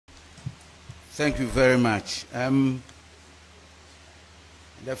Thank you very much. In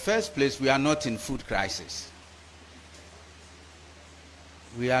the first place, we are not in food crisis.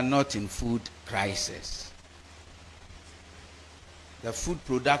 We are not in food crisis. The food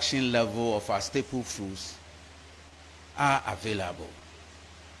production level of our staple foods are available,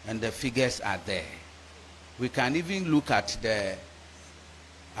 and the figures are there. We can even look at the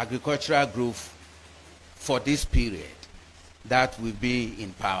agricultural growth for this period that will be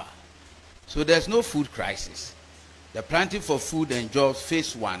in power. So there's no food crisis. The Planting for Food and Jobs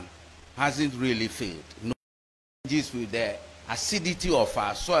phase 1 hasn't really failed. No challenges with the acidity of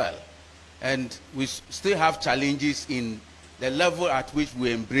our soil, and we still have challenges in the level at which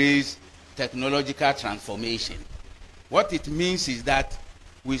we embrace technological transformation. What it means is that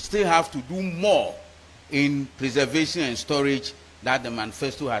we still have to do more in preservation and storage that the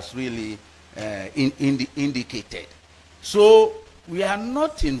manifesto has really indicated. So we are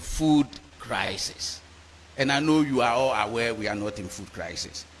not in food crisis. And I know you are all aware we are not in food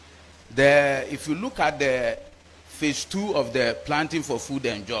crisis. If you look at the phase 2 of the Planting for Food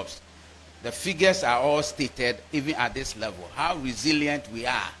and Jobs, the figures are all stated even at this level. How resilient we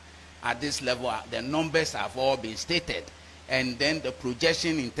are at this level, the numbers have all been stated. And then the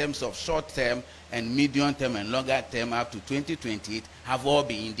projection in terms of short term and medium term and longer term up to 2028 have all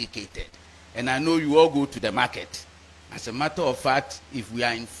been indicated. And I know you all go to the market. As a matter of fact, if we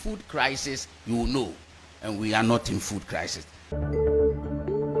are in food crisis, you will know. And we are not in food crisis.